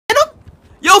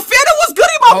Yo, Fanum, what's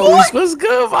goody, my boy? What's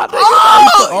good, my nigga?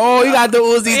 Oh, you got the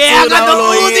Uzi too. Yeah, I got the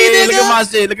Uzi, nigga. Look at my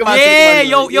shit. Look at my shit.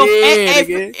 Yo,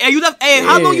 Hey, you left. Hey,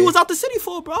 how long you was out the city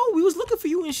for, bro? We was looking for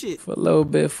you and shit. For a little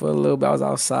bit. I was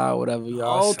outside, whatever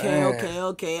y'all Okay.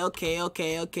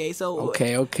 So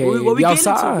okay. What we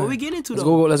outside. What we get into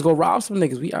though? Let's go rob some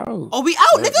niggas. We out. Oh, we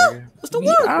out, nigga. What's the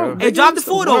word? Hey, drop the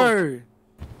photo.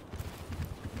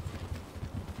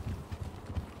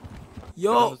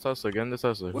 Yo, this hustler.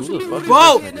 Bro, Who the fuck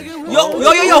yo,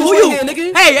 who you?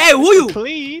 Hey, who you?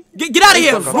 Clean. Get out of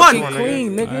here, run.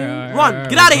 Clean, nigga. Run,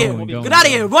 get out of here. Get out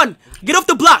of here, run. Get off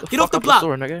the block. Get off the block.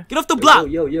 Get off the block.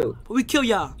 Yo. We kill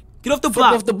y'all. Get off the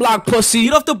block. Get off the block, pussy.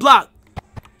 Get off the block.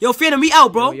 Yo, Fanum, me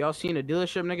out, bro. Y'all seen the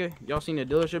dealership, nigga? Y'all seen the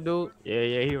dealership, dude?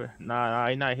 Yeah. Nah,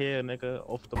 he not here, nigga.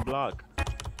 Off the block.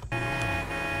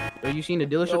 Yo, you seen the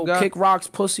dealership Yo, guy? kick rocks,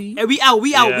 pussy. Hey, we out.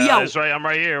 That's right. I'm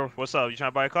right here. What's up? You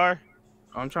trying to buy a car?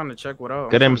 I'm trying to check what up.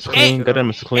 Get him clean.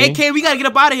 Hey, K, we gotta get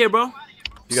up out of here, bro.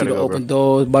 You gotta open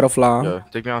doors, butterfly. Yeah,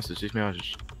 take me hostage.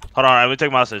 Hold on, let me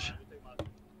take my message.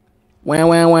 Wham.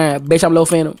 Bitch, I'm Lil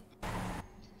Fanum.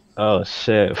 Oh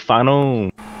shit,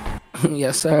 Fanum.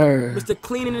 Yes, sir. Mr.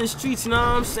 Cleaning in the streets, you know what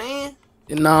I'm saying?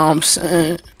 You know what I'm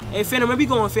saying? Hey, Fanum, where we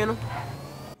going, Fanum?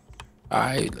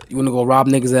 Alright, you wanna go rob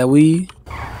niggas at weed?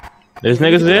 There's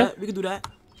niggas there? We can do that.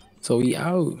 So we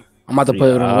out. I'm about to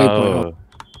put it on the waypoint.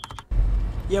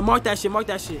 Yeah, mark that shit.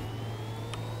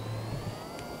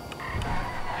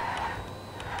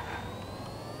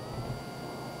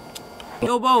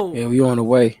 Yo, bro. Yeah, we on the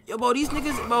way. Yo, bro, these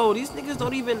niggas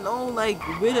don't even know like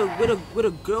where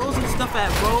the girls and stuff at,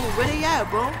 bro. Where they at,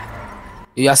 bro?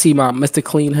 Yeah, I see my Mr.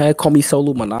 Clean Head. Call me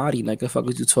Solo Minati, nigga. Fuck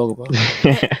what you talk about?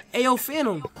 Hey, yo,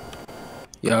 Fanum.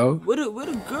 Yo. Where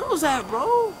the girls at,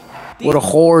 bro? Where the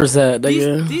whores at,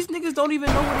 nigga? These niggas don't even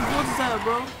know where the girls is at,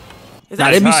 bro. Nah,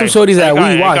 there be some shorties at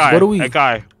we watch. What do we? Hey,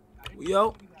 guy.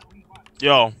 Yo.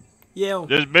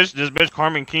 This bitch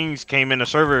Carmen Kings came in the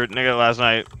server, nigga, last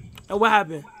night. And what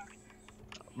happened?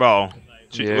 Bro,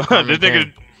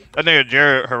 that nigga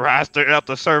Jared harassed her up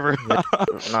the server. Yo,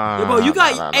 bro, you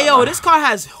got. Hey, yo, this car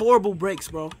has horrible brakes,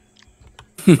 bro.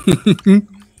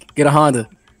 Get a Honda.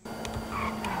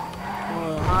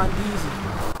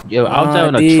 Yo, out there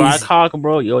on a Tricehawk,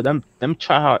 bro. Yo, them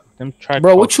Tricehawk.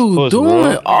 Bro, what you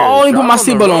doing? Oh, he put my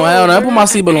seatbelt on. Hell no, I put my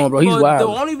seatbelt on, bro. He's wild. The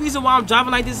only reason why I'm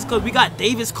driving like this is because we got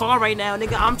David's car right now,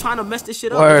 nigga. I'm trying to mess this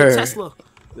shit up with a Tesla.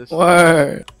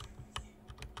 Word.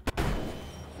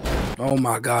 Oh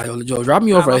my God, yo, drop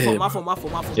me off right here. My fault.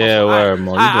 Yeah, word, man. You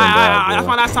doing bad, bro. That's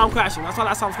why that sound crashing.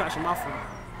 My fault.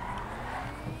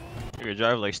 You could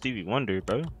drive like Stevie Wonder,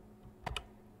 bro.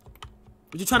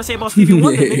 What you trying to say about Stevie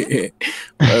Wonder, nigga?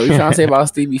 Bro, you trying to say about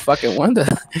Stevie fucking Wonder?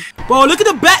 Bro, look at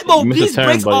the back, bro. These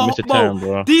brakes bro.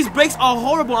 These brakes are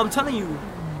horrible. I'm telling you.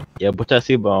 Yeah, put that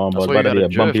seatbelt on, bro. It's about to be a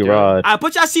bumpy ride. I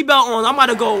put your seatbelt on. I'm about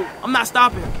to go. I'm not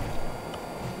stopping.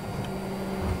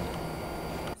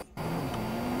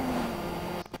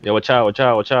 Yeah, watch out.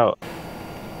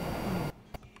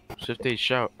 Shift 8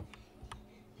 shout.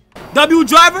 W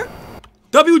driver,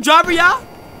 y'all.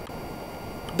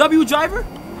 W driver.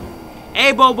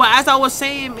 Hey, bro, but as I was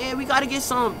saying, man, we gotta get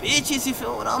some bitches. You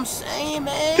feel what I'm saying,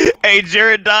 man? Hey,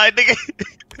 Jared died, nigga.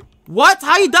 What?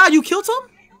 How he died? You killed him?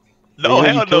 No,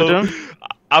 hell no.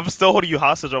 I'm still holding you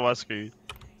hostage on my screen.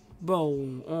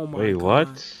 Bro, oh my God. Wait,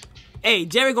 what? Hey,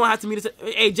 Jerry gonna have to meet us.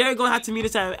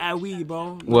 At weed,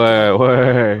 bro.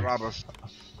 Word. Robbers.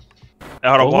 Hey,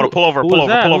 hold on, pull over real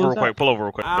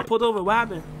quick. I pulled over. What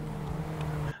happened?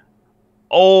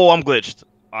 Oh, I'm glitched.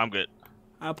 I'm good.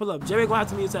 I pull up. Jerry gonna have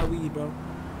to meet us at weed, bro.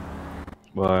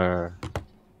 Word.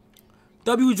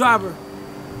 W driver.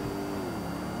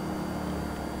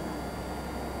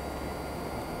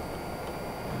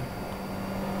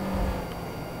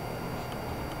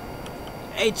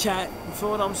 Hey, chat. You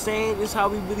feel what I'm saying? This is how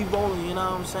we really rolling. You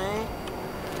know what I'm saying?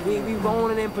 We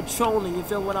rolling and patrolling. You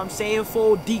feel what I'm saying?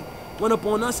 Full deep. Went up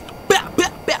on us. Bap,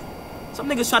 bap, bap. Some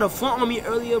niggas tried to flaunt on me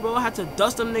earlier, bro. I had to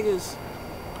dust them niggas.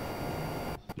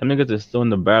 Them niggas is still in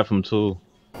the bathroom too.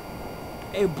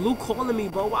 Hey, Blue calling me,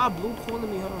 bro. Why Blue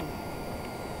calling me? Hold on.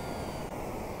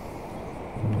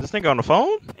 This nigga on the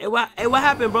phone? Hey, what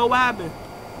happened, bro? What happened?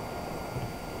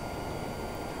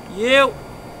 Yeah.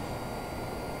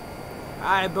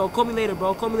 Alright, bro. Call me later,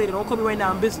 bro. Call me later. Don't call me right now.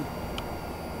 I'm busy.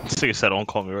 This nigga said don't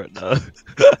call me right now.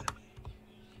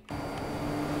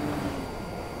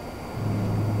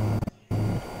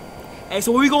 Hey,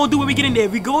 so what we gonna do when we get in there?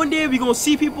 We go in there, we gonna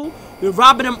see people, we're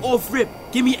robbing them off rip.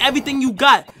 Give me everything you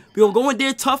got. We gonna go in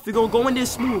there tough, we gonna go in there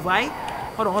smooth, right?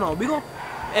 Hold on. We gonna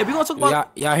Hey, we gonna talk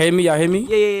about. Y'all hear me? Y'all hear me?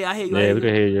 Yeah, I hear you. Yeah, we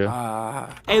can hear you.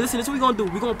 Hey, listen, this is what we gonna do.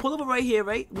 We gonna pull over right here,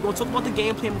 right? We gonna talk about the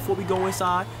game plan before we go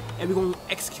inside, and we gonna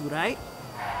execute, right?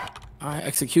 All right,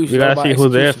 execution. We gotta see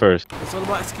who's there first. It's all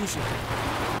about execution.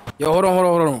 Yo, hold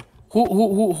on.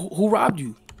 Who robbed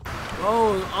you?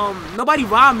 Oh, nobody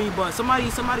robbed me, but somebody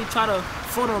tried to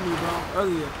front on me, bro,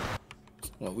 earlier.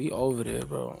 Well, we over there,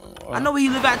 bro. I know where he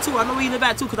live at too.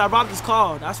 Cause I robbed his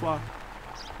car. That's why.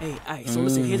 Hey, alright. So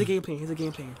listen, here's a game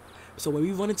plan. So when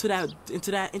we run into that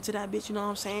bitch, you know what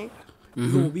I'm saying?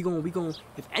 We gonna.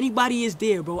 If anybody is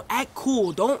there, bro, act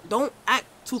cool. Don't act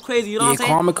too crazy. You know what I'm saying?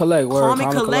 Calm and collect. Calm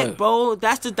and collect, bro.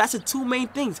 That's the two main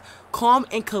things. Calm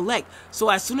and collect. So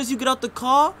as soon as you get out the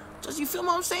car, you feel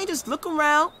what I'm saying? Just look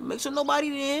around, make sure nobody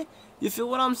there. You feel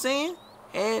what I'm saying?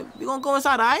 And we gonna go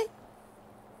inside, alright?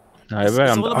 I'm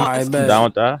down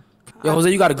with that. Yo,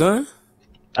 Jose, you got a gun?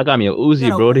 I got me a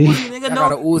Uzi, brody. I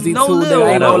got a Uzi no too. Lil,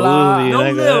 I got a Uzi. No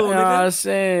Lil, You know what I'm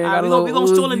saying? We gonna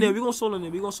stroll in there. We gonna stroll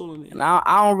in there. Now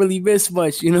I don't really miss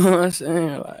much. You know what I'm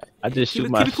saying? Like, I just shoot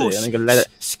keep my it cool. shit. Nigga, let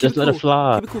it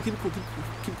fly. Keep it cool.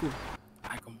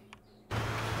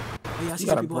 Oh, yeah, you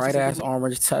got a bright ass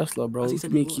orange Tesla, bro. I see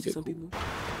Me keep it cool.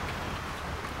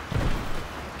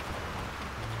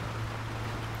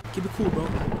 Keep it cool, bro.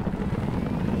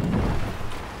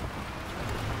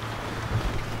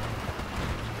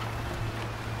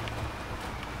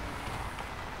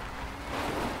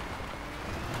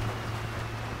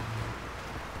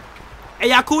 Hey,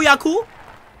 y'all cool?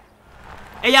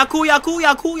 Hey, y'all cool?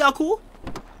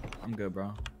 I'm good,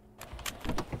 bro.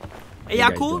 Hey,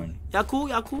 y'all cool? Y'all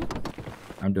cool?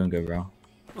 I'm doing good, bro.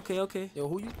 Okay. Yo,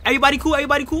 who you? Everybody cool?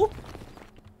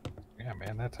 Yeah,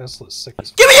 man, that Tesla's sick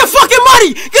as Give me your fucking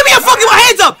money! Give me your fucking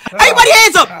hands up! Everybody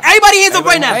hands up! Everybody hands up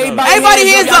right now! Everybody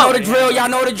hands up! Y'all know the drill. Y'all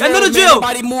know the drill. Y'all know the drill.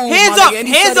 Nobody move. Hands up!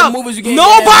 Hands up! Nobody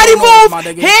Nobody move!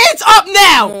 Hands up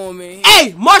now!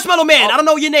 Hey, Marshmallow Man! I don't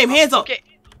know your name. Hands up!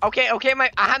 Okay,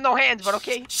 I have no hands, but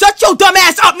okay. Shut your dumb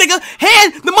ass up, nigga!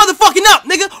 Hand the motherfucking up,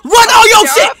 nigga! Run all your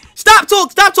shit! Stop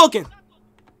talking!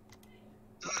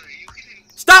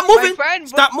 Stop moving!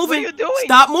 Stop moving! What are you doing?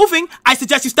 Stop moving! I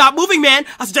suggest you stop moving, man!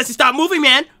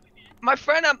 My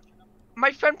friend,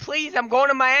 please, I'm going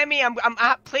to Miami.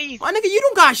 Please. My nigga, you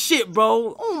don't got shit,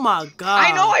 bro. Oh my god.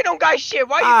 I know I don't got shit.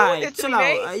 Why are you doing this to me,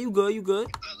 man? You good?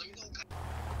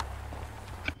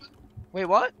 Wait,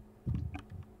 what?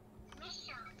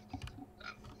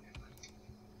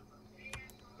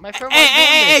 My friend.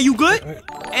 Hey, you good? Hey,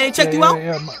 they checked you out?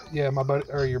 Yeah, my buddy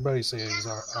or your buddy said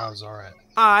I was all right.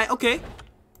 All right, okay.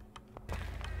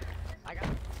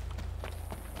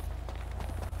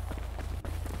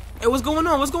 Hey, what's going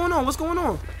on?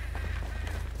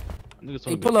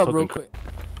 Hey, pull up real quick.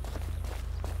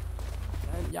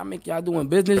 Y'all doing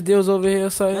business deals over here,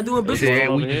 son? Y'all doing business deals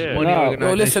over here?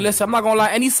 Yo, listen. I'm not gonna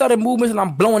lie. Any sudden movements and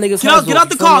I'm blowing niggas. Get out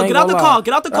the car. Get out the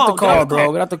car,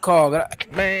 bro. Get out the car.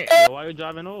 Man, why you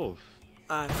driving off?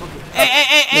 Alright, fuck it.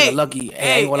 Hey. Nigga lucky.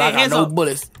 Hey, I got no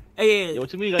bullets. Hey.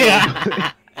 What you mean? Hey,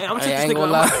 I'm gonna take this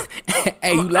nigga.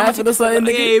 Hey, you laughing or something,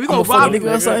 nigga? Hey, we gonna rob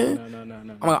nigga or something?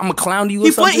 I'm gonna clown you or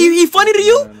he something? He funny to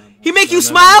you? He make you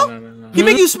smile? He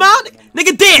make you smile?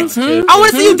 Nigga, dance. I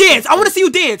wanna see you dance.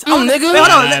 Nigga. Wait,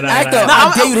 hold on. Act up.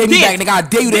 I dare you to hit me back, nigga. I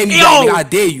dare you to hit me back, nigga. I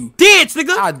dare you. Dance,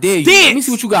 nigga. I dare you. Dance. Let me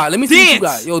see what you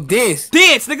got. Yo, dance.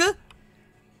 Dance, nigga.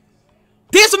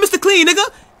 Dance with Mr. Clean,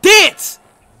 nigga. Dance.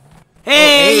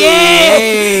 Hey,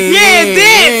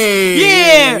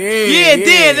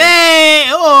 dance. Hey,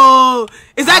 oh.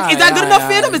 Is that good enough,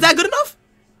 Fanum? Is that good enough?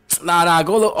 Nah,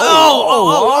 go look. Hold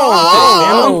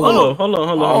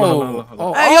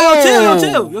on. Hey,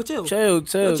 yo, chill.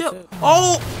 Chill.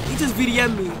 Oh, he just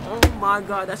VDM'd me. Oh my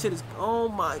god, that shit is. Oh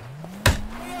my.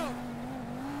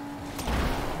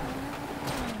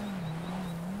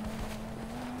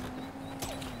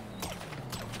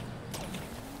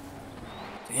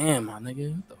 Damn, my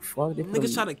nigga. What the fuck?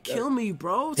 Niggas trying to kill me,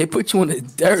 bro. They put you in the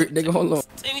dirt, nigga. Hold on.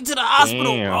 Take me to the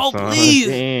hospital, bro. Son.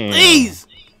 Please.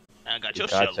 I got your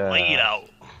shit laid out.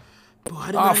 Bro, I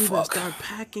did not even start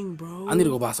packing, bro. I need to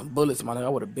go buy some bullets, my nigga. I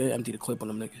would have been empty the clip on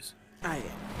them niggas. Alright.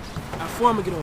 Before I'm gonna get on.